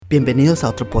Bienvenidos a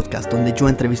otro podcast donde yo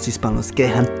entrevisto hispanos que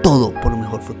dejan todo por un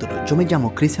mejor futuro. Yo me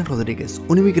llamo Cristian Rodríguez,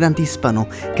 un inmigrante hispano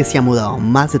que se ha mudado a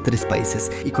más de 3 países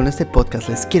y con este podcast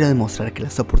les quiero demostrar que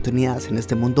las oportunidades en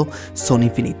este mundo son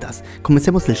infinitas.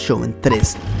 Comencemos el show en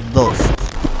 3, 2.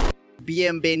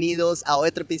 Bienvenidos a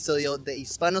otro episodio de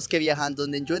Hispanos que Viajan,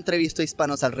 donde yo entrevisto a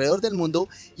hispanos alrededor del mundo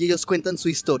y ellos cuentan su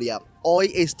historia.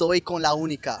 Hoy estoy con la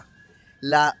única,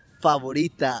 la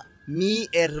favorita, mi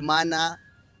hermana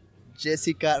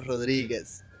Jessica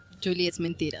Rodríguez. Julie, es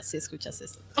mentira si escuchas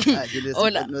esto. Julie es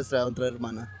Hola. Nuestra otra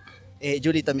hermana.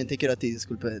 Julie, también te quiero a ti,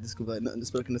 disculpa, no,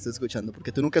 espero que no estés escuchando,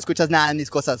 porque tú nunca escuchas nada de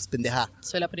mis cosas, pendeja.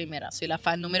 Soy la primera, soy la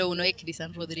fan número 1 de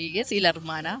Cristian Rodríguez y la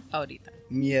hermana favorita.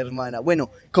 Mi hermana.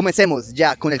 Bueno, comencemos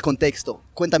ya con el contexto.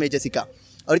 Cuéntame, Jessica,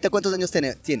 ¿ahorita cuántos años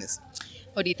tienes?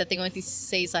 Ahorita tengo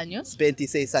 26 años.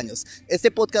 26 años. Este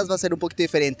podcast va a ser un poquito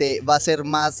diferente, va a ser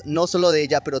más, no solo de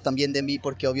ella, pero también de mí,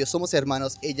 porque obvio somos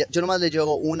hermanos. Yo nomás le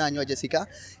llevo un año a Jessica,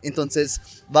 entonces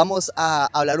vamos a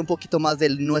hablar un poquito más de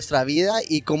nuestra vida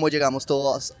y cómo llegamos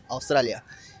todos a Australia.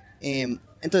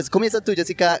 Entonces, comienza tú,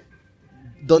 Jessica,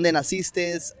 ¿dónde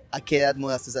naciste? ¿A qué edad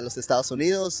mudaste a los Estados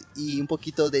Unidos? Y un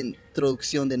poquito de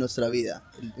introducción de nuestra vida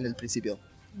en el principio.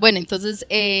 Bueno, entonces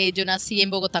yo nací en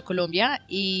Bogotá, Colombia,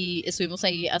 y estuvimos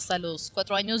ahí hasta los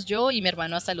 4 años, yo y mi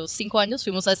hermano hasta los 5 años.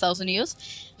 Fuimos a Estados Unidos,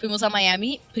 fuimos a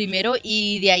Miami primero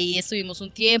y de ahí estuvimos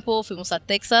un tiempo, fuimos a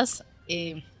Texas,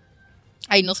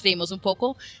 ahí nos criamos un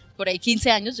poco, por ahí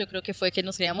 15 años yo creo que fue que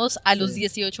nos criamos. A los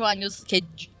 18 años,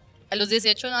 a los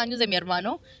 18 años de mi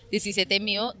hermano, 17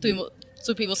 mío,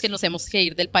 supimos que nos hemos que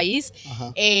ir del país.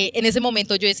 En ese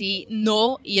momento yo decidí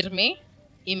no irme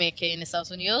y me quedé en Estados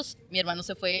Unidos. Mi hermano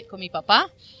se fue con mi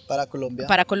papá Para Colombia.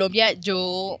 Para Colombia.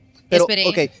 Yo Pero, esperé.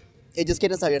 ok, ellos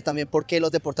quieren saber también por qué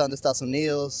los deportaron de Estados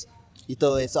Unidos y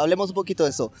todo eso. Hablemos un poquito de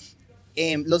eso.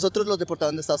 Nosotros los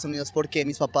deportaron de Estados Unidos porque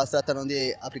mis papás trataron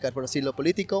de aplicar por asilo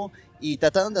político y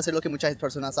trataron de hacer lo que muchas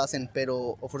personas hacen,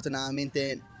 pero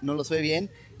afortunadamente no los fue bien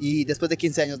y después de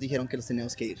 15 años dijeron que los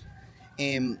teníamos que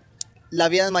ir. La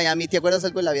vida en Miami, ¿te acuerdas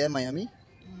algo de la vida en Miami?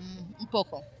 Un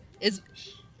poco.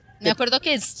 Me acuerdo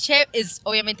que es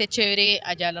obviamente chévere,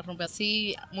 allá la rompe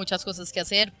así, muchas cosas que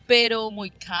hacer, pero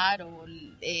muy caro,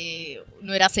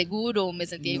 no era seguro, me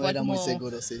sentía igual como... No era muy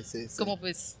seguro, sí. Como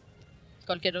pues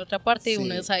cualquier otra parte, Sí.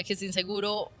 uno sabe que es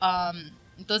inseguro,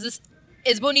 entonces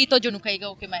es bonito. Yo nunca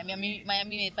digo que Miami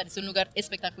me parece un lugar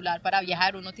espectacular para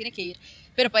viajar, uno tiene que ir,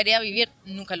 pero para ir a vivir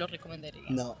nunca lo recomendaría.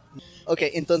 No. Ok,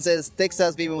 entonces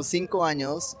Texas vivimos 5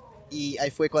 años y ahí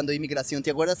fue cuando inmigración,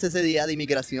 ¿te acuerdas ese día de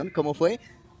inmigración? ¿Cómo fue?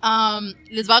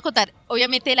 Les voy a contar,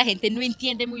 obviamente la gente no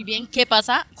entiende muy bien qué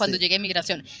pasa cuando llega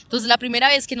inmigración. Entonces la primera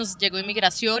vez que nos llegó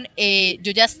inmigración,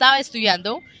 yo ya estaba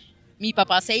estudiando, mi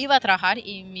papá se iba a trabajar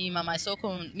y mi mamá estuvo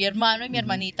con mi hermano y mi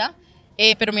hermanita,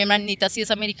 pero mi hermanita sí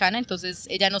es americana, entonces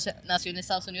ella nació en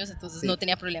Estados Unidos, entonces no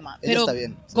tenía problema. Ella Pero está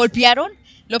bien. golpearon,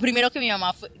 lo primero que mi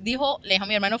mamá le dijo a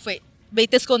mi hermano fue: ve y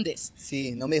te escondes.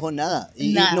 Sí, no me dijo nada.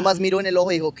 Y Nada. nomás miró en el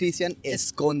ojo y dijo: Cristian,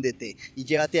 escóndete y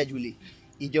llégate a Julie.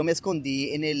 Y yo me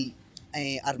escondí en el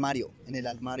armario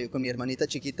con mi hermanita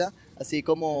chiquita, así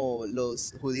como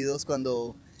los judíos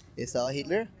cuando estaba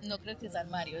Hitler. No creo que es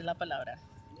armario, es la palabra.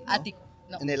 ¿No? Ático.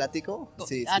 No. ¿En el ático?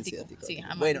 Sí, Ático, ático. sí,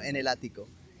 armario. Bueno, en el ático.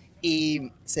 Y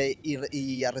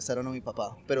arrestaron a mi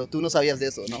papá. Pero tú no sabías de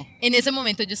eso, ¿no? En ese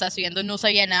momento yo estaba estudiando, no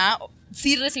sabía nada.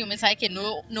 Sí recibí un mensaje que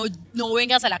no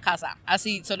vengas a la casa.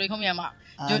 Así, solo dijo mi mamá.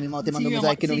 Mi mamá te mandó un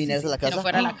mensaje que no vinieras a la casa. Que no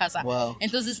fuera a la casa. Wow.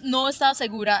 Entonces no estaba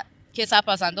segura qué estaba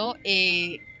pasando.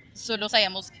 Solo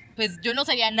sabíamos, pues yo no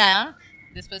sabía nada.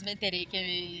 Después me enteré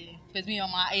que pues mi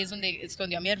mamá es donde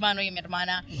escondió a mi hermano y a mi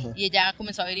hermana. Y ella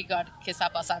comenzó a averiguar qué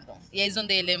estaba pasando. Y ahí es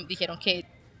donde le dijeron que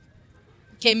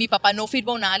mi papá no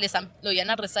firmó nada, lo iban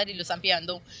a arrestar y lo están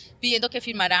pidiendo que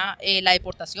firmara la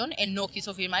deportación. Él no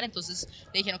quiso firmar, entonces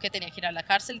le dijeron que tenía que ir a la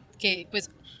cárcel, que pues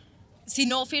si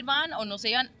no firmaban o no se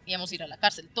iban, íbamos a ir a la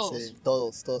cárcel, todos. Sí,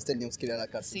 todos teníamos que ir a la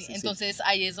cárcel. Sí, entonces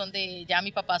ahí es donde ya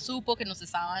mi papá supo que nos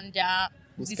estaban ya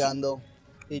buscando.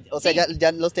 O sea,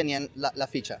 ya los tenían la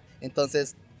ficha.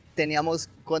 Entonces, teníamos,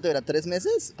 ¿cuánto era? ¿3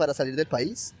 meses para salir del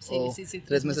país? Sí.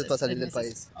 3 meses para salir del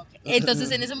país. Okay.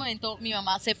 Entonces, en ese momento, mi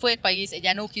mamá se fue del país.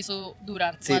 Ella no quiso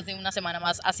durar más de una semana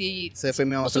más. Así, se fue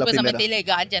mi mamá, fue la primera. Supuestamente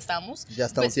ilegal, ya estamos. Ya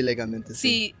estamos pues, ilegalmente,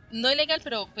 sí. No ilegal,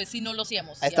 pero pues sí no lo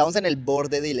hacíamos. Estamos en el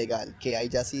borde de ilegal, que ahí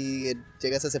ya si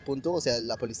llegas a ese punto, o sea,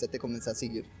 la policía te comienza a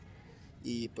seguir.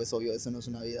 Y pues obvio, eso no es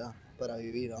una vida para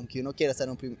vivir. Aunque uno quiera estar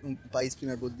en un país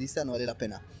primermundista, no vale la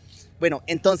pena. Bueno,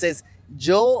 entonces,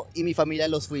 yo y mi familia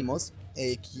los fuimos.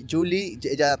 Julie,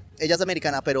 ella es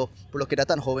americana, pero por lo que era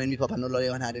tan joven, mi papá no lo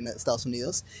iba a dejar en Estados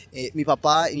Unidos. Mi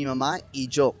papá y mi mamá y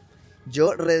yo.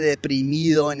 Yo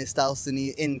redeprimido en Estados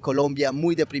Unidos, en Colombia,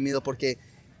 muy deprimido porque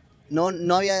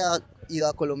no había ido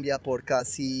a Colombia por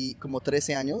casi como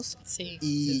 13 años Sí,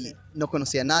 y sí. no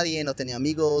conocía a nadie, no tenía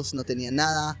amigos, no tenía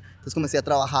nada. Entonces comencé a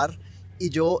trabajar y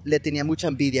yo le tenía mucha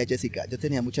envidia a Jessica. Yo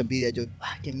tenía mucha envidia. Yo,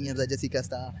 qué mierda, Jessica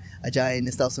está allá en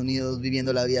Estados Unidos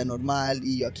viviendo la vida normal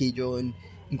y yo aquí, yo en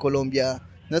Colombia.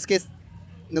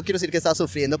 No quiero decir que estaba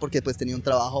sufriendo porque pues tenía un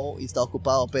trabajo y estaba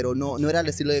ocupado, pero no era el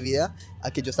estilo de vida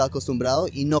a que yo estaba acostumbrado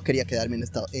y no quería quedarme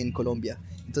en Colombia.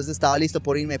 Entonces estaba listo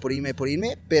por irme,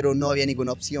 pero no había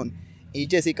ninguna opción. Y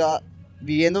Jessica,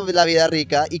 viviendo la vida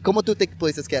rica, ¿y cómo tú te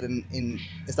pudiste quedar en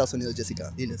Estados Unidos,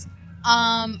 Jessica? Diles.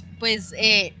 Pues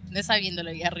no estaba viendo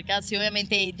la vida rica. Sí,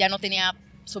 obviamente ya no tenía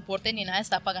soporte ni nada,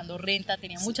 estaba pagando renta,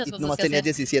 tenía muchas Y cosas nomás que tenías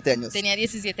hacer. 17 años. Tenía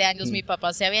 17 años, mis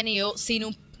papás se habían ido sin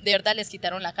un... De verdad les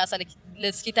quitaron la casa,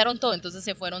 les quitaron todo, entonces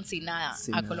se fueron sin nada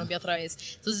Sin a nada. Colombia otra vez.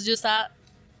 Entonces yo estaba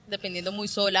dependiendo muy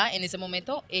sola en ese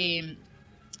momento.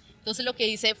 Entonces lo que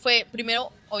hice fue,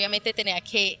 primero, obviamente tenía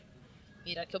que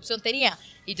mirar qué opción tenía.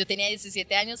 Y yo tenía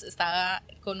 17 años, estaba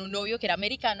con un novio que era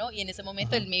americano y en ese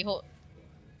momento Ajá. él me dijo,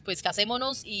 pues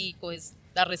casémonos y pues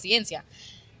la residencia.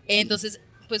 Entonces,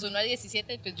 pues uno a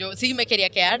 17, pues yo sí me quería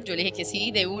quedar, yo le dije que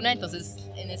sí, de una, entonces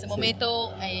en ese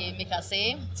momento me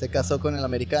casé. Se casó con el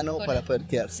americano Con para él. poder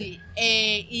quedarse. Sí,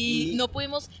 y Y- no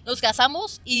pudimos, nos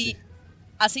casamos y Sí.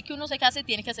 así que uno se case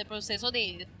tiene que hacer proceso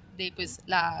de pues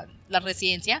la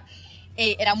residencia.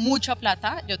 Era mucha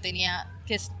plata, yo tenía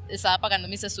que estaba pagando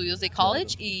mis estudios de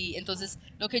college y entonces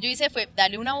lo que yo hice fue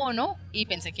darle un abono y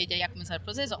pensé que ella iba a comenzar el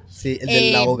proceso. Sí, el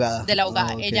de la abogada. De la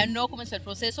abogada. Ah, ok. Ella no comenzó el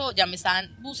proceso, ya me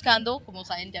estaban buscando, como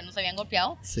saben, ya nos habían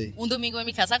golpeado. Sí. Un domingo en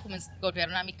mi casa,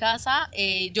 golpearon a mi casa,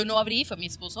 yo no abrí, fue mi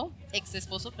esposo, ex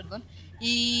esposo, perdón,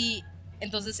 y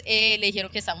entonces le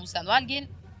dijeron que estaban buscando a alguien,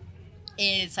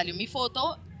 salió mi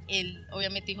foto, él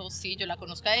obviamente dijo, sí, yo la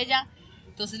conozco a ella,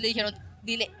 entonces le dijeron,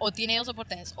 dile, o tiene dos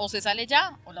oportunidades, o se sale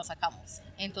ya o la sacamos.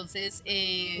 Entonces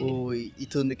Uy, ¿y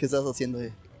tú qué estás haciendo?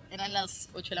 eran las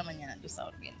 8 de la mañana, yo estaba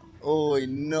durmiendo. Uy,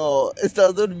 no,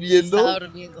 ¿estás durmiendo? Estaba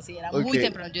durmiendo, sí, era muy Ok.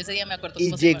 temprano, yo ese día me acuerdo Y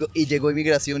como si fuera. llegó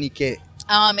inmigración y qué.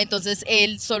 Entonces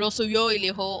él solo subió y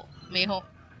me dijo,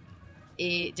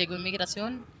 llegó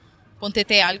inmigración,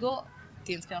 póntete algo,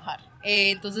 tienes que bajar.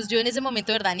 Entonces yo en ese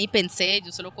momento, de verdad, ni pensé,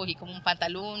 yo solo cogí como un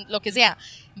pantalón, lo que sea,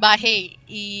 bajé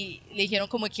y le dijeron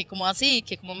como que, ¿cómo así?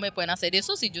 Que cómo me pueden hacer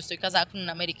eso si yo estoy casada con un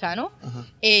americano. Ajá.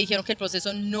 Dijeron que el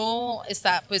proceso no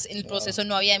está, pues en el proceso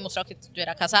no había demostrado que yo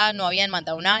era casada, no habían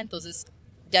mandado nada, entonces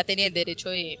ya tenía el derecho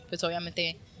de, pues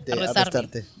obviamente, De arrestarme.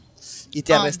 arrestarte. Y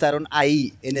te arrestaron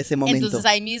ahí, en ese momento. Entonces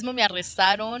ahí mismo me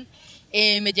arrestaron,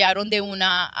 me llevaron de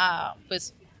una a,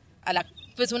 pues,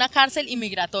 pues una cárcel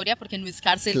inmigratoria, porque no es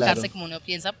cárcel, Claro. cárcel como uno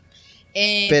piensa.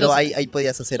 Pero Entonces, ahí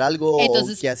podías hacer algo,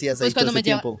 entonces, ¿o qué hacías pues ahí todo cuando ese me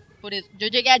lleva, tiempo? por eso, yo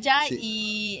llegué allá Sí.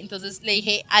 y entonces le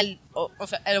dije al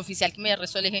oficial que me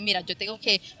arrestó, le dije, mira, yo tengo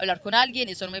que hablar con alguien,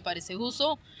 eso no me parece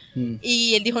justo. Mm.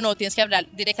 Y él dijo, no, tienes que hablar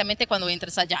directamente cuando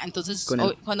entres allá. Entonces, Con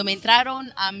él. cuando me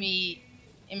entraron, a mi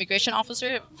immigration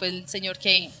officer, fue el señor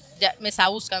que ya me estaba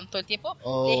buscando todo el tiempo.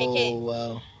 Le dije que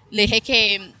Wow. le dije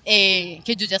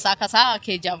que yo ya estaba casada,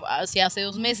 que ya hacía hace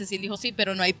 2 meses, y él dijo, sí,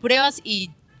 pero no hay pruebas y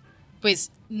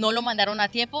pues no lo mandaron a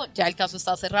tiempo, ya el caso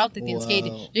está cerrado, te tienes que ir.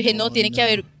 Yo dije, no, tiene que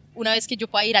haber, una vez que yo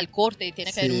pueda ir al corte,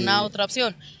 tiene que haber Sí. una otra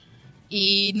opción.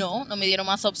 Y no me dieron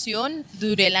más opción,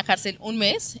 duré en la cárcel 1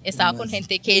 mes, estaba con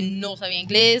gente que no sabía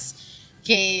inglés,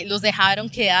 que los dejaron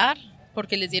quedar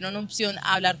porque les dieron opción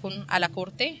a hablar a la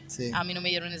corte. Sí. A mí no me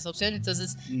dieron esa opción,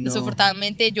 entonces No.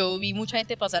 desafortunadamente yo vi mucha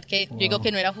gente pasar que yo digo Wow.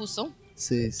 que no era justo.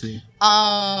 Sí, sí.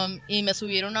 Y me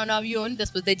subieron a un avión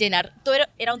después de llenar,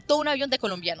 era todo un avión de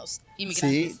colombianos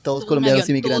inmigrantes. Sí, todos Todo un colombianos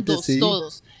avión, inmigrantes, todos, sí.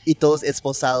 Todos, Y todos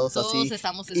esposados todos así.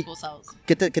 estamos ¿Y esposados.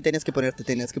 qué tenías que ponerte?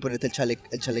 Tenías que ponerte el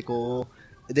chaleco,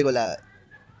 digo,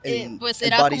 Pues el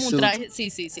era como un bodysuit. traje,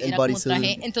 sí, el era como un bodysuit.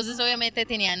 traje. Entonces obviamente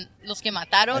tenían los que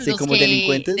mataron, Así los como que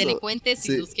delincuentes, ¿o? delincuentes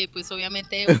y Sí. los que pues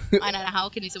obviamente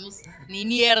anaranjado que no hicimos ni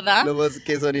mierda. No más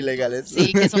que son ilegales.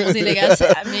 Sí, que somos ilegales.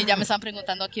 A mí ya me están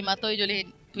preguntando a quién mató y yo le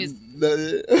dije, pues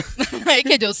Nadie.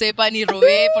 que yo sepa ni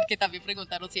robé, porque también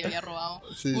preguntaron si había robado.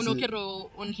 Sí, Uno sí. que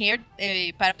robó un hair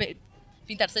para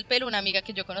pintarse el pelo, una amiga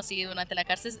que yo conocí durante la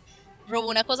cárcel robó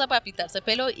una cosa para pintarse el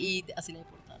pelo y así la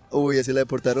deportaron. Uy, así la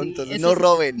deportaron. Sí, Entonces eso no es-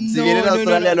 roben. Si no, vienen a no,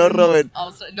 Australia, no, no, roben.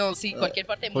 No, sí, cualquier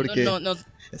parte del ¿por mundo qué? no.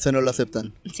 Eso no lo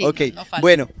aceptan. Sí, Ok, no falta.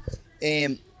 bueno.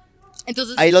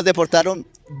 Entonces, Ahí los deportaron,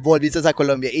 volviste a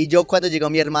Colombia. Y yo cuando llegó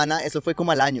mi hermana, eso fue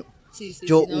como al año. sí, sí,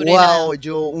 Yo, sí, no duré nada. wow,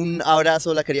 yo un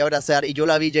abrazo, la quería abrazar y yo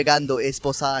la vi llegando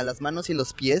esposada en las manos y en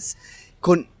los pies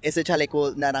con ese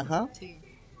chaleco naranja Sí.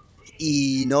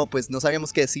 y no, pues no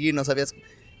sabíamos qué decir, no sabías,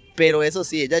 pero eso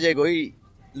sí, ella llegó y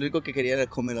Lo único que quería era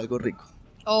comer algo rico.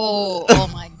 Oh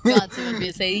my God, se me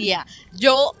olvidó ese día.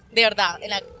 Yo, de verdad,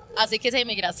 así que esa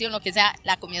inmigración, lo que sea,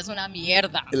 la comida es una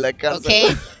mierda. En la cárcel.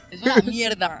 ¿Ok? Es una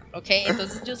mierda, ¿ok?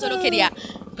 Entonces yo solo quería,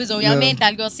 pues obviamente,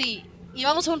 algo así.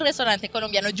 Íbamos a un restaurante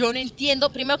colombiano, yo no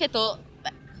entiendo, primero que todo,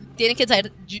 tienen que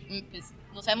saber, pues,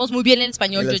 no sabemos muy bien el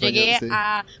español. Yo llegué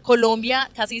a Colombia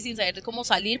casi sin saber cómo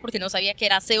salir, porque no sabía que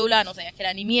era cédula, no sabía que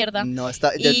era ni mierda. No,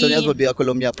 ya tú habías volvido a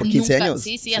Colombia por 15 años.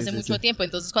 Sí, hace mucho tiempo.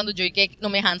 Entonces cuando yo llegué no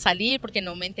me dejaban salir porque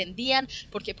no me entendían,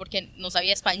 porque no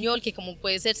sabía español, que cómo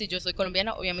puede ser si yo soy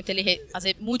colombiana. Obviamente le dije,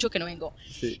 hace mucho que no vengo.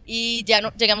 Sí. Y ya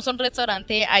no, llegamos a un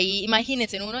restaurante, ahí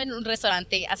imagínense, uno en un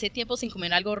restaurante hace tiempo sin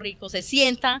comer algo rico, se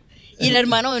sienta y el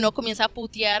hermano de uno comienza a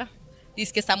putear.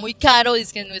 Dice que está muy caro,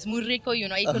 dice que no es muy rico y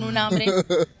uno ahí con un hambre.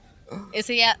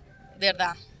 Ese día, de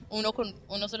verdad, uno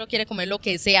solo quiere comer lo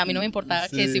que sea. A mí no me importaba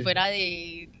que si fuera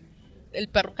de el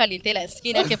perro caliente de la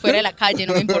esquina, que fuera de la calle,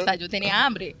 no me importa, yo tenía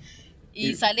hambre.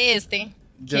 Y sale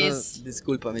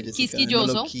discúlpame, Jessica,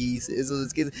 quisquilloso. No lo quise. Eso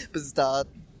es que pues estaba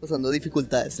pasando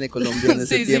dificultades en Colombia en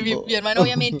ese tiempo. Sí, mi hermano,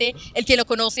 obviamente, el que lo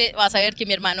conoce va a saber que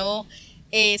mi hermano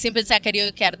siempre se ha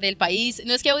querido quedar del país.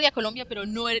 No es que odie a Colombia, pero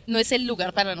no es el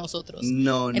lugar para nosotros.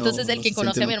 Entonces, el que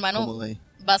conoce a mi hermano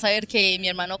va a saber que mi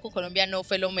hermano con Colombia no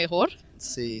fue lo mejor.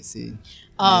 Sí.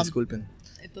 Disculpen.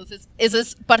 Entonces, esa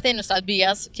es parte de nuestras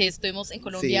vidas que estuvimos en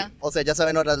Colombia. Sí, o sea, ya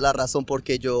saben ahora la razón por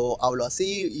qué yo hablo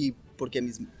así y porque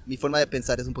mi forma de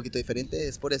pensar es un poquito diferente.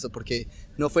 Es por eso, porque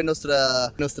no fue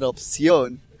nuestra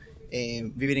opción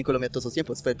vivir en Colombia todos esos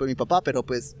tiempos. Fue por mi papá, pero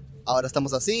pues ahora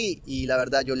estamos así y la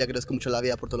verdad yo le agradezco mucho la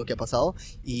vida por todo lo que ha pasado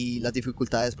y las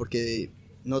dificultades, porque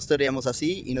no estaríamos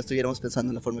así y no estuviéramos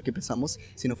pensando en la forma que pensamos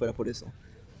si no fuera por eso.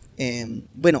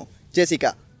 Bueno,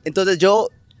 Jessica, entonces yo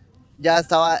ya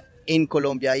estaba en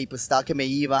Colombia y pues estaba que me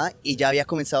iba y ya había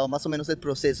comenzado más o menos el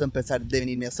proceso de empezar de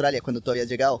venirme a Australia cuando tú habías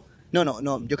llegado.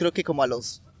 No, yo creo que como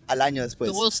al año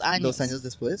después. 2 años. 2 años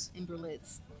después. En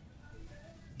Brulets.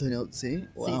 ¿Sí?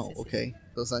 Wow, sí. ok.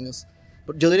 2 años.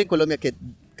 Yo duré en Colombia que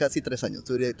casi 3 años,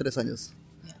 duré 3 años.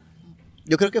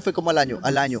 Yo creo que fue como al año.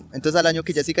 Entonces al año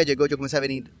que Jessica llegó yo comencé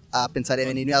a pensar en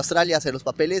venirme a Australia, a hacer los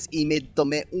papeles y me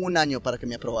tomé 1 año para que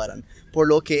me aprobaran. Por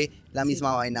lo que la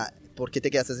misma vaina, ¿por qué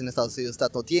te quedaste en Estados Unidos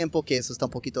tanto tiempo? Que eso está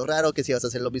un poquito raro, que si vas a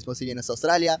hacer lo mismo si vienes a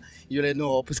Australia. Y yo le dije,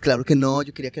 no, pues claro que no,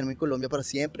 yo quería quedarme en Colombia para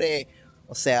siempre.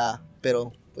 O sea,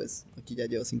 pero pues aquí ya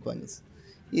llevo 5 años.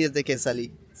 Y desde que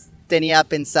salí tenía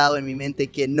pensado en mi mente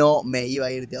que no me iba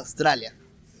a ir de Australia.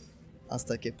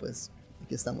 Hasta que pues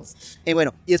aquí estamos.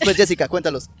 Bueno, y después Jessica,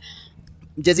 cuéntalos.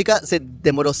 Jessica se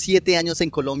demoró 7 años en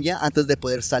Colombia antes de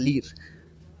poder salir.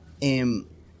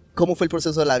 ¿Cómo fue el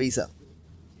proceso de la visa?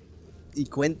 Y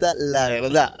cuenta la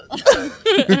verdad.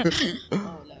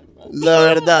 La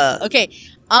verdad. Ok,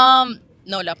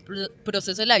 no, el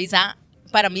proceso de la visa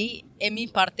para mí, en mi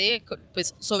parte,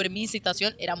 pues sobre mi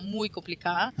situación era muy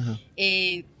complicada.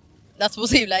 Las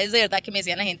posibilidades de verdad que me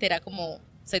decían la gente era como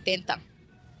 70.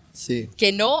 Sí.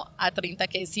 Que no, a 30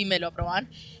 que sí me lo aprobaban.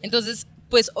 Entonces,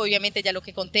 pues obviamente ya lo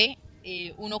que conté,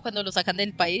 uno cuando lo sacan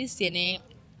del país tiene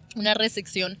una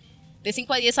restricción de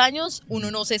 5 a 10 años,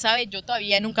 uno no se sabe, yo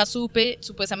todavía nunca supe,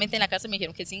 supuestamente en la casa me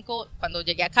dijeron que 5, cuando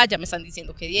llegué acá ya me están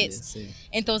diciendo que 10. Sí.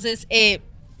 Entonces,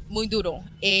 muy duro.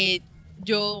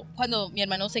 Yo, cuando mi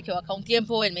hermano se quedó acá un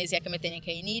tiempo, él me decía que me tenía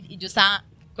que venir y yo estaba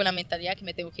con la mentalidad que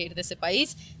me tengo que ir de este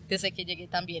país desde que llegué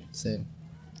también. Sí.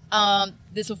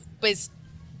 Pues,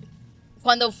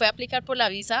 cuando fui a aplicar por la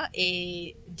visa,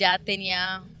 ya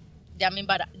estaba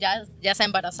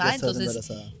embarazada,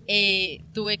 entonces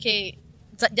tuve que,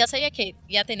 ya sabía que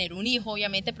iba a tener un hijo,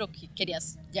 obviamente, pero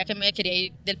ya que me quería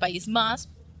ir del país más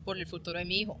por el futuro de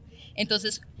mi hijo.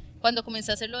 Entonces, cuando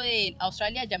comencé a hacer lo de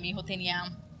Australia, ya mi hijo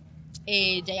tenía,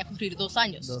 ya iba a cumplir 2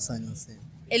 años. 2 años, sí.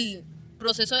 El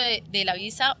proceso de la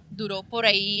visa duró por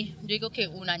ahí, yo digo que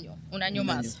un año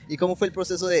más. ¿Y cómo fue el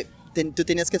proceso tú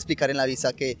tenías que explicar en la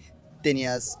visa que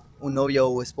tenías un novio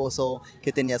o esposo,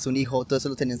 que tenías un hijo, todo eso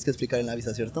lo tenías que explicar en la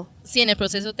visa, ¿cierto? Sí, en el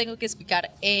proceso tengo que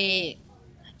explicar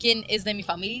quién es de mi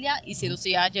familia y si los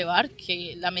iba a llevar,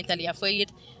 que la mentalidad fue ir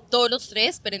todos los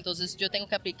 3, pero entonces yo tengo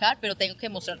que aplicar, pero tengo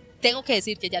que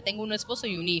decir que ya tengo un esposo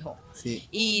y un hijo. Sí.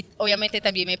 Y obviamente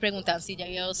también me preguntan si ya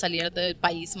había salido del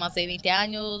país más de 20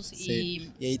 años. Sí.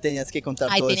 Y ahí tenías que contar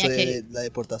todo eso de la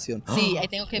deportación. Sí, ahí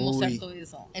tengo que mostrar todo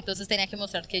eso. Entonces tenía que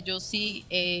mostrar que yo sí,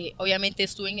 obviamente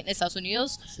estuve en Estados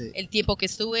Unidos, sí, el tiempo que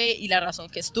estuve y la razón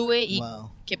que estuve y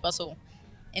qué pasó.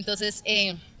 Entonces,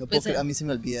 a mí se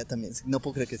me olvida también, no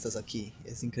puedo creer que estás aquí,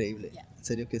 es increíble, en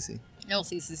serio que sí. No,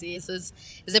 sí,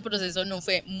 ese proceso no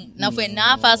fue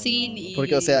nada fácil.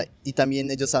 Porque, o sea, y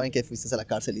también ellos saben que fuiste a la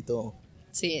cárcel y todo.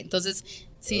 Sí, entonces,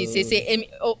 sí.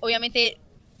 Obviamente,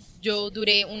 yo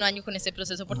duré un año con ese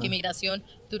proceso porque Ajá. inmigración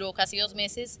duró casi 2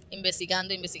 meses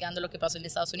investigando lo que pasó en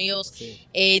Estados Unidos, Sí.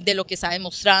 de lo que estaba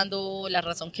demostrando, la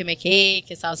razón que me quedé,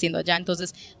 que estaba haciendo allá.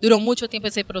 Entonces duró mucho tiempo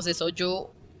ese proceso.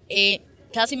 Yo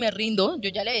casi me rindo. Yo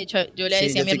ya le he dicho, yo le Sí,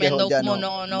 decía a mi Jessica dijo, hermano, ya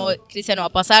como no. Cristian, no va a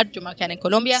pasar, yo me voy a quedar en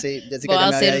Colombia. Sí, voy Jessica a ya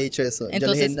me había hacer- dicho eso. Yo le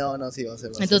Entonces, dije, no, sí, va a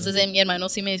ser. entonces mi hermano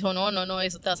sí me dijo, no,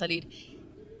 eso te va a salir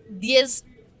 10,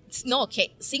 no,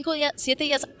 que 5 días, 7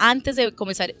 días antes de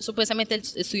comenzar supuestamente el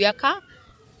estudio acá,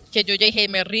 que yo ya dije,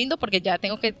 me rindo porque ya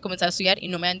tengo que comenzar a estudiar y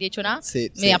no me han dicho nada, Sí,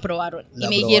 me sí. aprobaron. La Y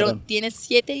me aprobaron. dijeron, tienes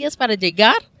 7 días para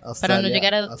llegar, para no Australia,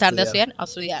 llegar a tarde estudiar. a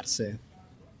estudiar. Sí.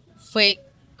 Fue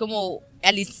como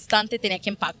al instante tenía que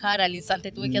empacar, al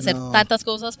instante tuve que hacer No. tantas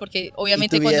cosas porque Y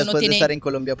obviamente tu vida cuando uno después de tiene estar en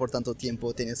Colombia por tanto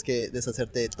tiempo, tienes que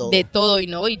deshacerte de todo. de todo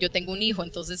y yo tengo un hijo,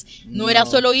 entonces no era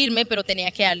solo irme, pero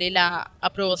tenía que darle la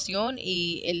aprobación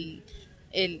y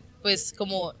pues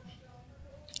como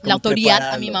la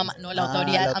autoridad a mi prepararlo. mamá, no, la Ah,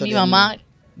 autoridad la a mi autoridad mamá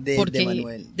de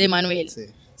Manuel. de Manuel. Sí.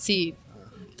 Sí.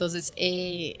 Entonces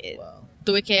Wow.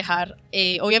 tuve que dejar,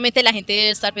 obviamente la gente debe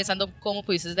estar pensando cómo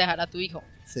pudieses dejar a tu hijo.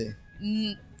 Sí.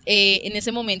 En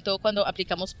ese momento cuando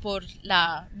aplicamos por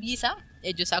la visa,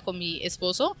 yo estaba con mi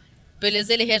esposo, pero él es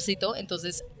del ejército,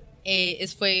 entonces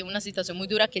fue una situación muy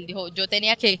dura que él dijo, yo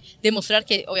tenía que demostrar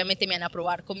que obviamente me iban a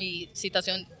aprobar con mi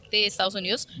situación de Estados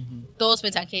Unidos, todos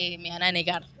pensaban que me iban a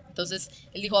negar, entonces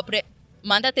él dijo,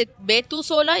 mándate, ve tú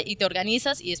sola y te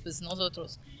organizas y después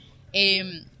nosotros.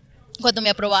 Cuando me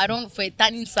aprobaron fue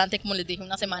tan instante, como les dije,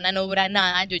 una semana no dura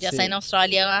nada. Yo ya Sí. estaba en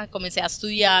Australia, comencé a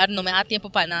estudiar, no me daba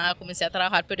tiempo para nada, comencé a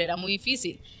trabajar, pero era muy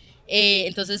difícil.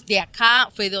 Entonces de acá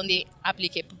fue donde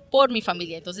apliqué por mi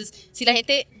familia. Entonces, si la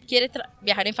gente quiere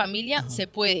viajar en familia, se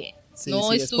puede. Sí,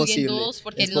 no sí, es estudien posible, todos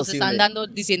porque es nos están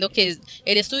posible. diciendo que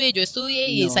él estudie, yo estudie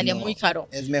y No, salía no. muy caro.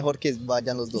 Es mejor que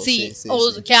vayan los dos. Sí, Sí,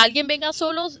 o sí. que alguien venga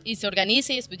solos y se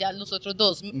organice y después ya los otros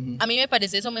dos. Ujú. A mí me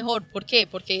parece eso mejor. ¿Por qué?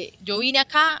 Porque yo vine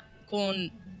acá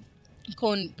con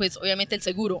pues obviamente el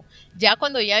seguro. Ya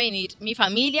cuando iba a venir mi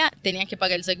familia, tenían que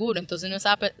pagar el seguro, entonces no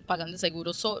estaba pagando el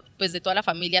seguro pues de toda la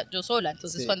familia yo sola.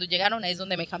 Entonces Sí. cuando llegaron ahí es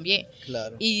donde me cambié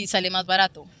Claro. y sale más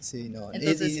barato. Sí, no.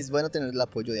 Entonces- y es bueno tener el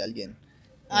apoyo de alguien.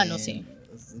 No, sí.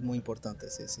 Es muy importante,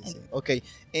 sí. Ok,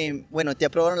 bueno, te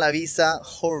aprobaron la visa,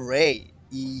 hooray.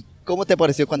 ¿Y cómo te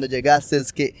pareció cuando llegaste?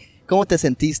 ¿Cómo te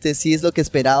sentiste? ¿Si es lo que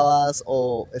esperabas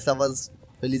o estabas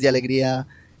feliz de alegría?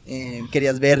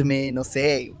 ¿Querías verme? No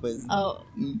sé, pues... Oh,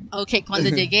 mm, ok, cuando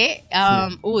llegué,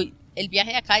 el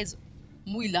viaje de acá es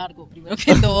muy largo, primero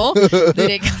que todo.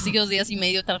 Duré casi 2 días y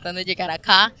medio tratando de llegar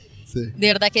acá. sí. De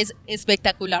verdad que es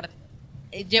espectacular.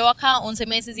 Llevo acá 11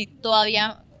 meses y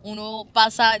todavía uno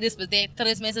pasa, después de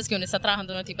 3 meses que uno está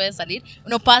trabajando, no tipo de salir,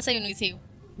 uno pasa y uno dice,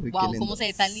 Uy, qué wow, lindo. cómo se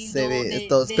ve tan lindo. Se ve,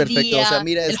 todo es de perfecto. día, O sea,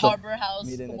 mira el esto. Harbor House,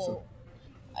 Miren como eso.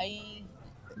 ahí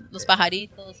los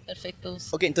pajaritos perfectos.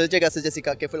 Ok, entonces llegaste,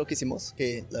 Jessica, ¿qué fue lo que hicimos?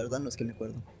 Que la verdad no es que me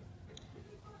acuerdo.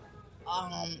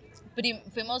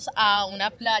 Fuimos a una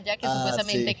playa que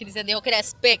supuestamente sí. Cristian dijo que era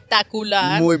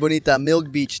espectacular. Muy bonita, Milk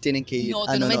Beach, tienen que ir. No,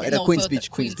 tú no me era no, Queens fue Beach,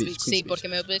 otra- Queens Beach. Sí, porque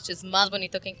Milk Beach es más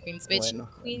bonito que en Queens Beach. Bueno.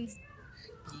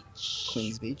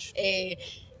 Queens Beach.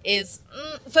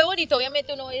 Fue bonito,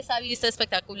 obviamente uno ve esa vista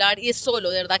espectacular y es solo,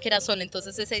 de verdad que era solo.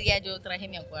 Entonces ese día yo traje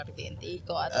mi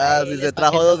aguardientico. Sí, se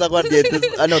trajo 2 aguardientes.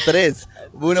 No, 3.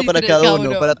 Uno Sí, para 3 cada cada uno,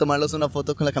 uno. para tomarlos una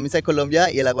foto con la camisa de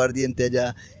Colombia y el aguardiente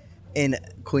allá en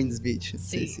Queens Beach.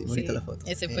 Sí, bonita la foto.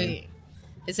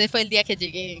 Ese fue el día que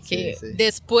llegué, que Sí.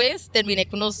 después terminé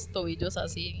con los tobillos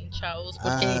así hinchados,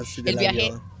 porque Sí, el del viaje,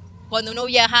 avión. cuando uno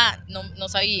viaja, no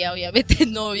sabía, obviamente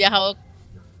no he viajado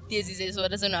 16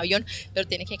 horas en un avión, pero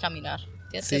tiene que caminar,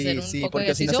 tienes que hacer un Sí, poco de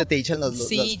porque si no ejercicio. se te hinchan las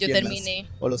Sí, las yo piernas terminé.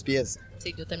 o los pies.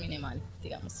 Sí, yo terminé mal,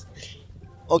 digamos.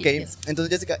 Ok, Y eso.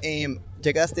 entonces Jessica,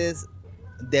 llegaste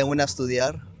de una a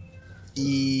estudiar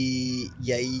y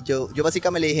ahí yo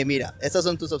básicamente le dije, mira, estas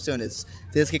son tus opciones.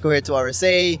 Tienes que coger tu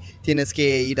RSA, tienes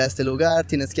que ir a este lugar,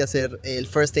 tienes que hacer el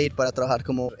first aid para trabajar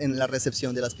como en la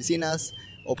recepción de las piscinas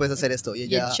o puedes hacer esto. Y Y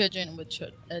ella, el children with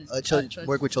children.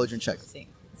 work with children, check. Sí,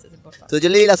 eso es importante. Entonces yo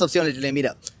le di las opciones, yo le dije,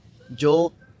 mira,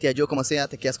 yo te ayudo como sea,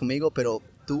 te quedas conmigo, pero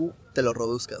tú te lo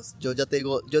reduzcas. Yo te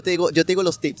digo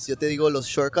los tips, yo te digo los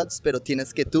shortcuts, pero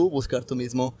tienes que tú buscar tu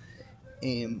mismo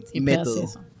Siempre método.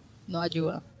 hace eso. No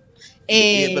ayuda.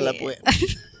 Y después la puede.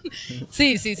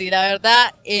 Sí, la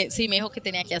verdad, sí me dijo que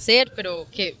tenía que hacer, pero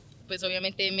que pues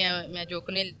obviamente me ayudó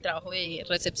con el trabajo de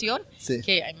recepción, Sí.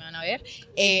 que ahí me van a ver.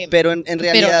 Pero en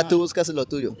realidad pero no. tú buscas lo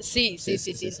tuyo. Sí.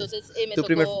 Entonces me ¿Tu tocó,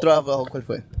 primer trabajo cuál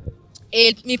fue?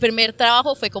 mi primer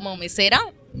trabajo fue como mesera.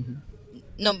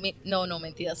 No,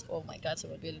 mentiras. Oh my God, se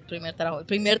volvió el primer trabajo. El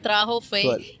primer trabajo fue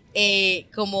 ¿Cuál?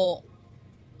 como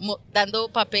dando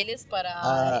papeles para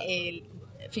Ah. el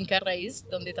Finca Raíz,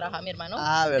 donde trabaja mi hermano.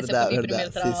 Ah, Ese verdad, fue mi verdad.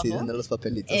 primer trabajo. Sí, sí, dando los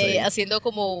papelitos ahí. Haciendo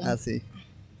como, Ah, sí.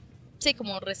 sí,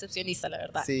 como recepcionista, la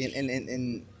verdad. Sí,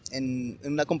 en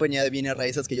una compañía de bienes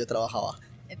raíces que yo trabajaba.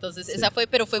 Entonces, Sí. esa fue,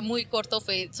 pero fue muy corto,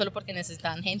 fue solo porque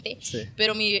necesitaban gente. Sí.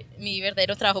 Pero mi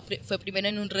verdadero trabajo fue primero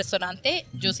en un restaurante.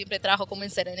 Yo siempre trabajo como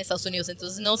mesera en Estados Unidos,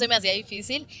 entonces no se me hacía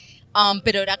difícil,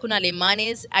 pero era con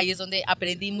alemanes. Ahí es donde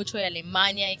aprendí mucho de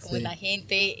Alemania y cómo Sí. es la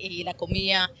gente y la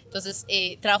comida. Entonces,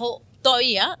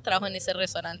 trabajo en ese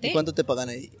restaurante. ¿Y cuánto te pagan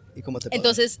ahí? ¿Y cómo te pagan?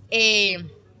 Entonces,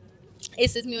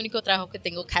 este es mi único trabajo que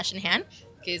tengo cash in hand,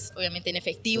 que es obviamente en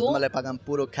efectivo. Entonces, me le pagan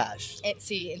puro cash.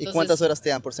 Sí, ¿Y entonces cuántas horas te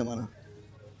dan por semana?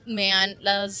 me dan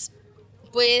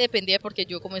puede depender porque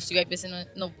yo como estudio a veces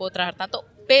no puedo trabajar tanto,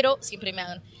 pero siempre me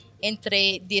dan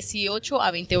entre 18 a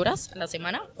 20 horas a la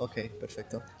semana. Ok,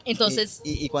 perfecto. Entonces,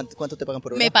 ¿Y cuánto te pagan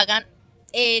por hora? me pagan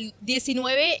el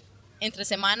 19 entre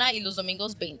semana y los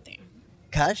domingos 20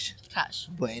 ¿Cash? cash.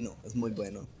 Bueno, es muy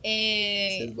bueno.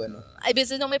 Sí, es bueno. Hay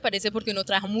veces no me parece porque uno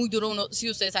trabaja muy duro. Si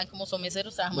ustedes saben cómo son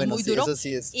meseros, trabajan Bueno, muy sí, duro. eso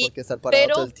sí es porque estar parado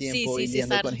todo el tiempo y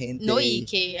lidiando con gente. No, y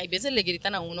que hay veces le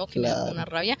gritan a uno que me da Claro. una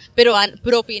rabia, pero dan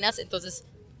propinas, entonces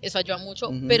eso ayuda mucho.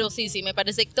 Ujú. Pero sí, me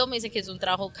parece que todo me dice que es un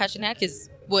trabajo cash in hand, que es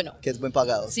bueno. Que es buen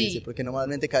pagado, sí, Sí. sí, porque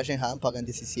normalmente cash in hand pagan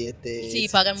 17. Sí,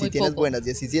 pagan muy Si tienes poco. buenas,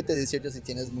 17, 18 si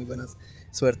tienes muy buenas,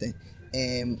 suerte.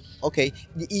 Ok,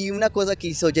 y una cosa que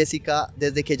hizo Jessica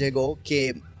desde que llegó,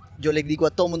 que yo le digo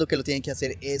a todo mundo que lo tienen que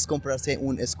hacer, es comprarse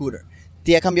un scooter.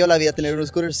 ¿Te ha cambiado la vida tener un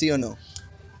scooter, sí o no?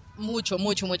 Mucho,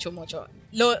 mucho, mucho, mucho.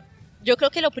 Yo creo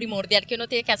que lo primordial que uno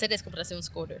tiene que hacer es comprarse un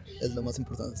scooter. Es lo más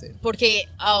importante, sí. Porque,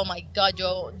 oh my God,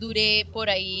 yo duré por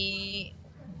ahí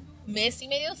mes y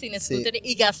medio sin Sí. scooter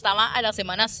y gastaba a las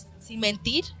semanas, sin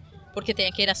mentir, porque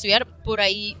tenía que ir a estudiar, por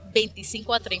ahí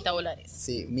 25 a 30 dólares.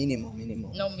 Sí, mínimo.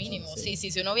 No, mínimo. Sí.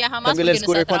 Sí, si uno viaja más. Cambio porque el uno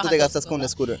scooter, está ¿cuánto te trabajando, gastas con el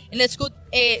scooter? En el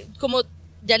scooter, como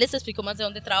ya les explico más de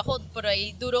dónde trabajo, por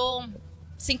ahí duró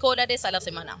 5 dólares a la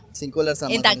semana. $5 a más En o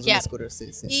menos un tanquear. scooter,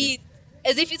 sí, sí. Y sí.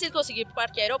 es difícil conseguir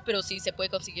parqueadero, pero sí se puede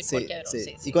conseguir Sí, parqueadero. sí.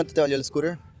 Sí, ¿Y sí. cuánto te valió el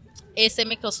scooter? Este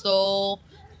me costó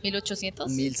 1.800.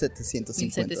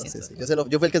 1750. 1700. Sí, sí.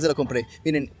 Yo fui el que se lo compré.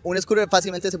 Miren, un scooter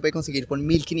fácilmente se puede conseguir por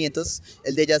 1500.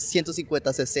 El de ella es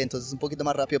 150 cc, entonces es un poquito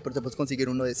más rápido, pero te puedes conseguir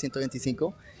uno de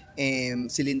 125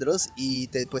 cilindros y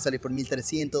te puede salir por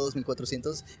 1300,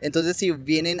 1400. Entonces, si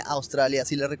vienen a Australia,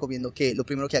 sí les recomiendo que lo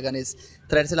primero que hagan es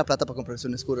traerse la plata para comprarse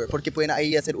un scooter, porque pueden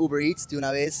ahí hacer Uber Eats de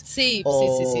una vez Sí,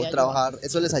 o sí, ayuda. trabajar.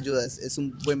 Eso les ayuda, es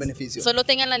un buen beneficio. Solo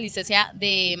tengan la licencia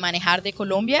de manejar de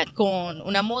Colombia con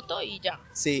una moto y ya.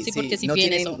 Sí, sí, porque si no, piden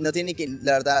tienen, eso. no tienen que,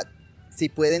 la verdad, si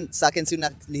pueden, sáquense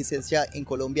una licencia en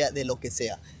Colombia de lo que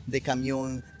sea, de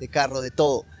camión, de carro, de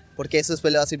todo, porque eso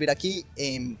después le va a servir aquí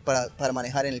para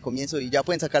manejar en el comienzo y ya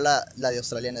pueden sacar la de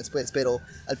australiana después, pero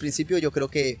al principio yo creo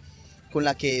que con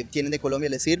la que tienen de Colombia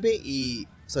les sirve y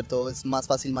sobre todo es más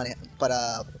fácil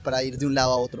para ir de un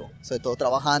lado a otro, sobre todo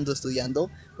trabajando, estudiando,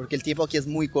 porque el tiempo aquí es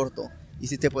muy corto y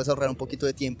si te puedes ahorrar un poquito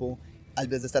de tiempo al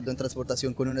vez de estar en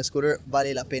transportación con un scooter,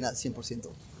 vale la pena 100%.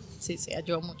 Sí,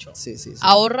 ayuda mucho. Sí, sí, sí.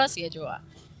 Ahorras y ayuda.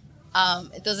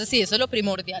 Entonces sí, eso es lo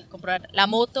primordial, comprar la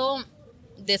moto,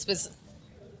 después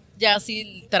ya sí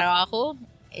el trabajo.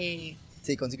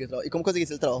 Sí, conseguir trabajo. ¿Y cómo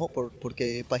conseguiste el trabajo? ¿Por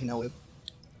qué página web?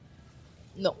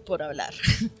 No, por hablar.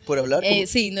 ¿Por hablar? ¿Cómo?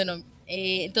 Sí, no.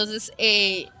 Entonces,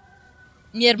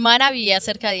 mi hermana vivía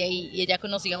cerca de ahí y ella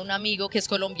conocía a un amigo que es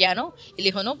colombiano y le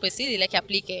dijo, no, pues sí, dile que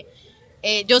aplique.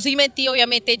 Yo sí mentí,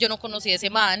 obviamente, yo no conocía a ese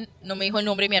man, no me dijo el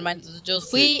nombre de mi hermano, entonces yo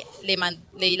fui, le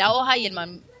di la hoja y el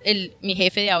man, mi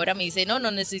jefe de ahora me dice, no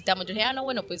necesitamos. Yo dije, no,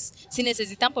 bueno, pues si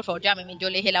necesitan, por favor, llámenme. Yo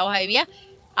le dejé la hoja de vida,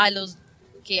 a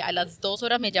las 2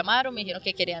 horas me llamaron, me dijeron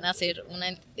que querían hacer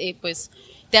pues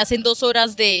te hacen 2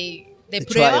 horas de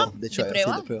prueba, De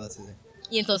prueba. Sí, de prueba, sí, sí.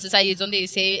 Y entonces ahí es donde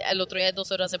dice, al otro día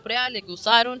 2 horas de prueba, les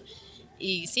gustaron.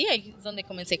 Y sí, ahí es donde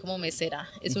comencé como mesera.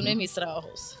 Es uno de mis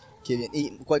trabajos. Qué bien. ¿Y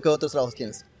qué otros trabajos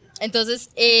tienes? Entonces,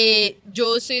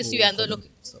 yo estoy estudiando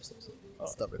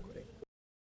Stop recording.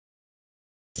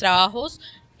 trabajos.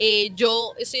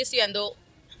 Yo estoy estudiando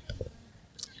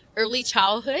Early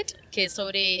Childhood, que es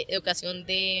sobre educación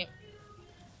de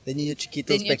niños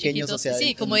chiquitos, niños pequeños, chiquitos, o sea...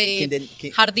 sí, como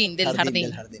de jardín, del jardín.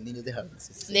 Del jardín, niños de jardín,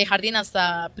 sí, sí. De jardín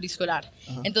hasta preescolar.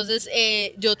 Ajá. Entonces,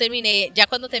 yo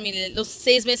cuando terminé los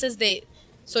 6 meses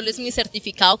solo es mi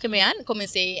certificado que me dan,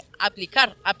 comencé a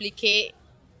aplicar. Apliqué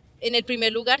en el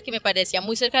primer lugar que me parecía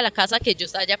muy cerca de la casa, que yo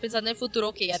estaba ya pensando en el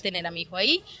futuro, que iba a tener a mi hijo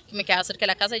ahí, que me quedaba cerca de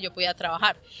la casa y yo podía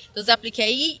trabajar. Entonces apliqué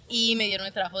ahí y me dieron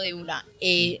el trabajo de una.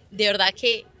 De verdad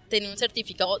que tener un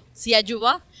certificado sí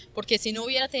ayuda, porque si no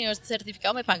hubiera tenido este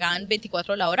certificado me pagaban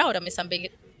 24 la hora, ahora me están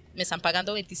me están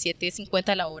pagando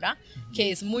 27.50 la hora,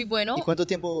 que es muy bueno. ¿Y cuánto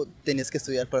tiempo tenías que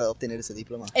estudiar para obtener ese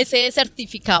diploma? Ese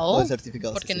certificado, El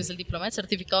certificado, porque sí, no sí. es el diploma, el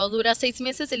certificado dura 6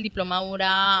 meses, el diploma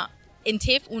dura en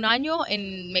TAFE un año,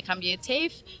 me cambié de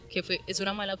TAFE, es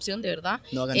una mala opción, de verdad.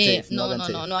 No hagan TAFE, no hagan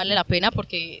TAFE. No vale la pena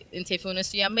porque en TAFE uno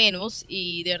estudia menos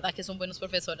y de verdad que son buenos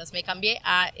profesores. Me cambié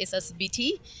a esas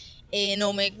BT.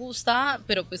 No me gusta,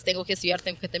 pero pues tengo que estudiar,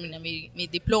 tengo que terminar mi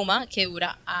diploma, que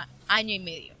dura año y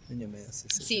medio. Año y medio, sí,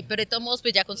 sí. Sí, pero de todos modos,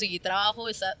 pues ya conseguí trabajo,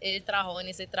 he trabajado en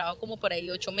ese trabajo como por ahí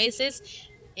 8 meses,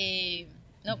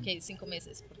 no, que 5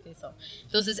 meses, porque eso.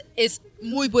 Entonces es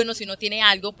muy bueno si uno tiene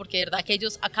algo, porque de verdad que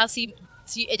ellos acá sí,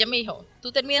 ella me dijo,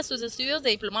 tú terminas tus estudios de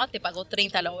diplomado, te pago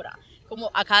 30 la hora.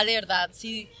 Como acá de verdad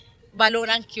sí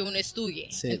valoran que uno estudie,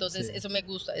 Sí, entonces sí. eso me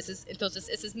gusta. Entonces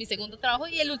ese es mi segundo trabajo,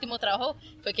 y el último trabajo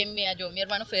fue que me halló mi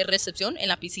hermano, fue de recepción en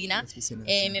la piscina. Las piscinas,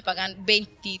 sí. Me pagan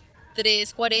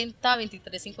 23.40,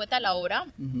 23.50 la hora.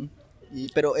 Ujú.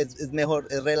 Pero es mejor,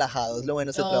 es relajado, es lo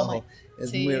bueno ese No, trabajo. Es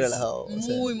sí, muy relajado. O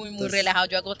sea, muy entonces, relajado.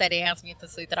 Yo hago tareas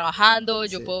mientras estoy trabajando,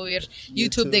 yo Sí. puedo ver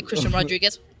YouTube de Christian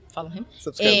Rodriguez, follow him.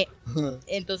 Subscribe.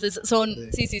 Entonces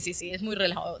sí, es muy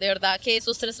relajado. De verdad que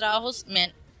esos 3 trabajos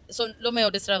son los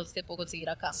mejores trabajos que puedo conseguir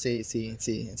acá. Sí, en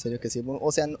serio que sí.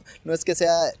 O sea, no es que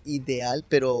sea ideal,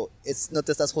 pero no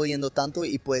te estás jodiendo tanto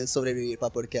y puedes sobrevivir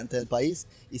para poder quedarte en el país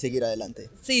y seguir adelante.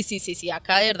 Sí,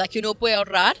 acá de verdad que uno puede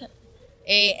ahorrar.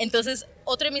 Entonces,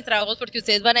 otro de mis trabajos, porque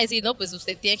ustedes van a decir, no, pues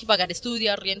usted tiene que pagar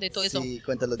estudio, arriendo y todo eso. Sí,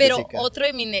 cuéntalo, Pero Jessica. otro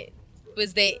de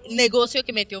pues de negocio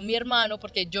que metió mi hermano,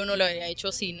 porque yo no lo había hecho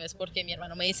así, no es porque mi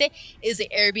hermano me dice, es de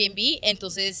Airbnb.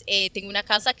 Entonces tengo una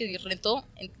casa que rento,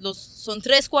 son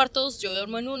 3 cuartos, yo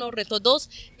duermo en uno, rento 2,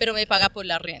 pero me paga por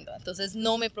el arriendo. Entonces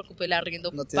no me preocupe el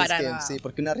arriendo No tienes para nada. Sí,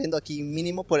 porque un arriendo aquí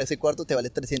mínimo por ese cuarto te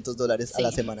vale $300 a Sí,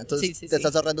 la semana. Entonces sí. te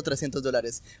estás ahorrando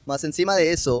 $300. Más encima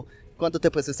de eso, ¿cuánto te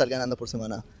puedes estar ganando por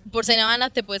semana? Por semana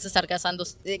te puedes estar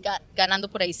ganando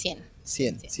por ahí 100.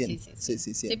 100. Sí, 100.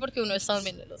 Sí. Sí, porque uno está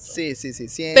durmiendo el otro. Sí,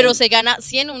 100. Pero se gana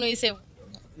 100, uno dice,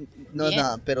 No es bien.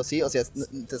 nada, pero sí, o sea,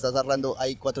 te estás ahorrando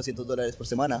ahí $400 por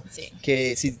semana. Sí.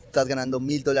 Que si estás ganando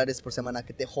 $1,000 por semana,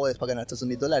 que te jodes para ganarte esos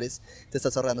 $1,000, te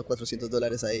estás ahorrando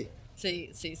 $400 ahí.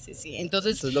 Sí. Entonces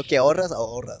Entonces lo que ahorras.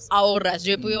 ahorras.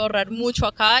 Yo he podido ahorrar mucho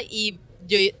acá, y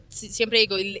yo siempre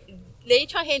digo, y le he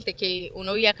dicho a gente que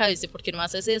uno vive acá, dice, ¿por qué no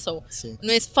haces eso? Sí.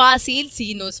 No es fácil,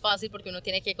 sí, no es fácil, porque uno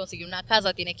tiene que conseguir una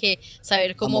casa, tiene que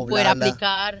saber cómo poder Amoblarla.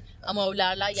 aplicar,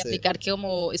 amoblarla y Sí. aplicar, que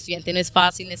como estudiante no es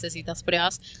fácil, necesitas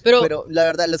pruebas. Pero La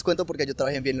verdad, les cuento porque yo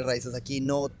trabajé en bienes raíces aquí,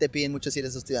 no te piden mucho si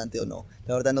eres estudiante o no.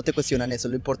 La verdad, no te cuestionan eso.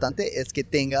 Lo importante es que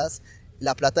tengas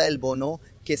la plata del bono,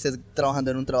 que estés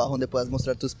trabajando en un trabajo donde puedas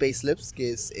mostrar tus payslips,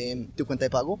 que es tu cuenta de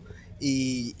pago,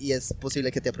 y es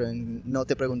posible que te aprueben. No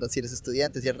te preguntan si eres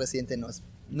estudiante, si eres residente,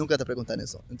 nunca te preguntan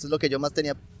eso. Entonces lo que yo más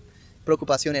tenía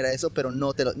preocupación era eso, pero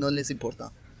no les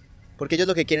importa. Porque ellos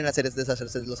lo que quieren hacer es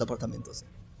deshacerse de los apartamentos.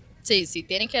 sí,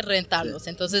 tienen que rentarlos. Sí.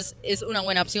 Entonces es una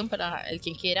buena opción para el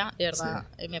quien quiera, de verdad,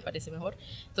 me parece mejor.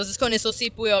 Entonces con eso sí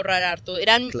pude ahorrar harto.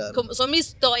 Claro.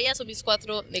 Todavía son mis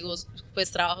 4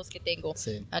 pues trabajos que tengo.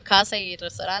 Sí. La casa y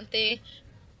restaurante,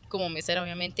 como mesera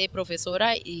obviamente,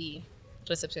 profesora y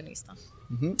recepcionista.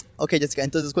 Ujú. Ok, Jessica,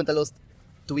 entonces cuéntanos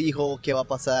tu hijo, qué va a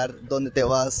pasar, dónde te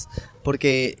vas,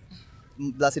 porque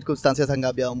las circunstancias han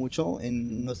cambiado mucho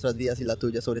en nuestras vidas y la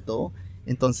tuya sobre todo.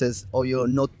 Entonces, obvio,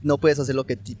 no puedes hacer lo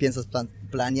que piensas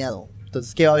planeado.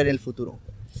 Entonces, ¿qué va a haber en el futuro?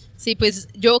 Sí, pues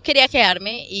yo quería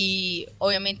quedarme, y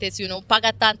obviamente si uno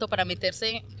paga tanto para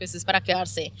meterse, pues es para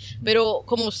quedarse. Pero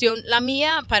como opción, la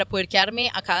mía, para poder quedarme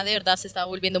acá de verdad se está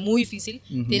volviendo muy difícil.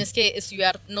 Ujú. Tienes que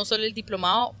estudiar no solo el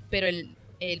diplomado, pero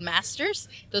el master's.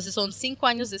 Entonces son 5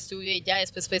 años de estudio y ya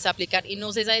después puedes aplicar, y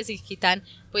no se sabe si quitan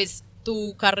pues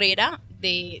tu carrera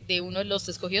de uno de los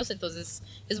escogidos. Entonces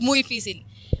es muy difícil.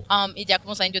 Y ya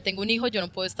como saben, yo tengo un hijo, yo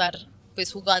no puedo estar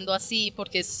pues jugando así,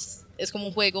 porque es como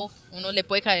un juego, uno le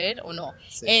puede caer o no.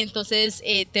 Sí. Entonces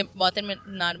voy a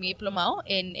terminar mi diplomado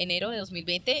en enero de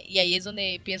 2020, y ahí es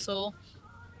donde pienso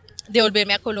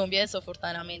devolverme a Colombia,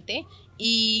 desafortunadamente.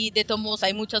 Y de todos modos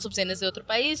hay muchas opciones de otro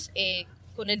país.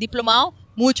 Con el diplomado,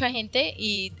 mucha gente,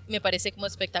 y me parece como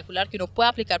espectacular que uno pueda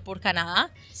aplicar por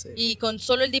Canadá. Sí. Y con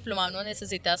solo el diplomado no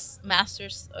necesitas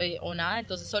masters o nada.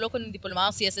 Entonces solo con el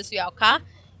diplomado, si has estudiado acá,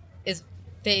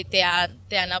 te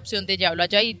dan la opción de llevarlo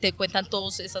allá, y te cuentan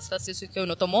todas esas clases que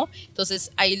uno tomó. Entonces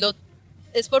ahí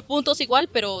es por puntos igual,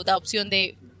 pero da opción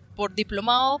de por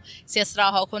diplomado, si has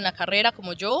trabajado con la carrera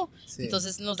como yo. Sí.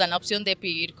 Entonces nos dan la opción de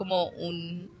pedir como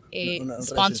un Un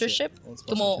sponsorship, un sponsorship,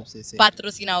 como sí.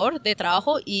 patrocinador de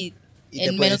trabajo, y Y te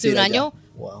en puedes menos de ir un allá. año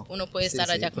Wow. Uno puede estar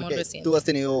allá como porque residente. ¿Tú has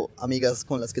tenido amigas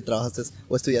con las que trabajaste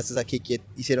o estudiaste aquí que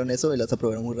hicieron eso y las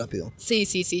aprobaron muy rápido? Sí,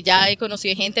 ya he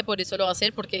conocido gente, por eso lo va a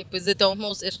hacer, porque pues de todos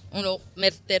modos es uno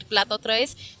meter plata otra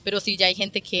vez, pero sí ya hay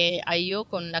gente que ha ido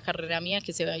con la carrera mía,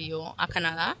 que se ha ido a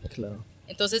Canadá. Claro.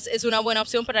 Entonces es una buena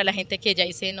opción para la gente que ya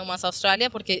dice nomás Australia,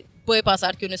 porque puede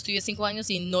pasar que uno estudie 5 años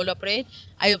y no lo apruebe.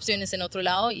 Hay opciones en otro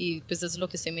lado y pues eso es lo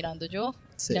que estoy mirando yo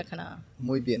de a Canadá.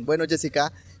 Muy bien. Bueno,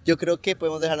 Jessica, yo creo que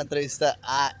podemos dejar la entrevista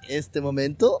a este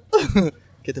momento.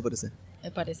 ¿Qué te parece?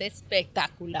 Me parece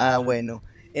espectacular. Ah, bueno.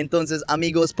 Entonces,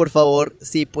 amigos, por favor,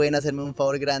 si pueden hacerme un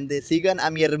favor grande, sigan a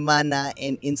mi hermana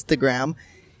en Instagram.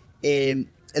 El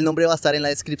nombre va a estar en la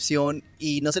descripción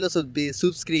y no se les olvide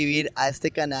suscribir a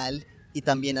este canal y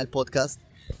también al podcast.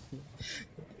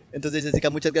 Entonces, Jessica,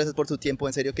 muchas gracias por tu tiempo,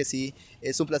 en serio que sí,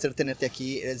 es un placer tenerte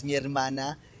aquí, eres mi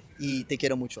hermana y te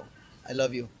quiero mucho. I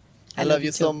love you. I love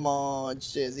you so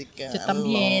much, Jessica. Yo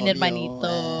también,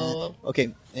 hermanito. Ok,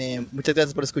 muchas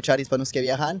gracias por escuchar Hispanos que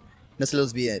Viajan. No se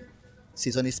los olviden,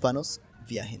 si son hispanos,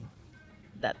 viajen.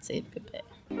 That's it, bebé.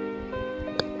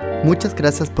 Muchas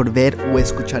gracias por ver o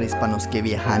escuchar Hispanos que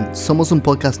Viajan. Somos un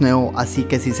podcast nuevo, así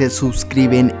que si se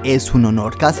suscriben es un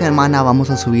honor. Cada semana vamos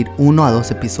a subir 1 a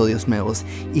 2 episodios nuevos.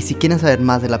 Y si quieren saber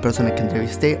más de la persona que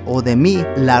entrevisté o de mí,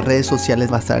 las redes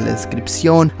sociales va a estar en la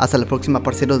descripción. Hasta la próxima,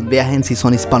 parceros. Viajen si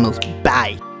son hispanos.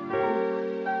 Bye.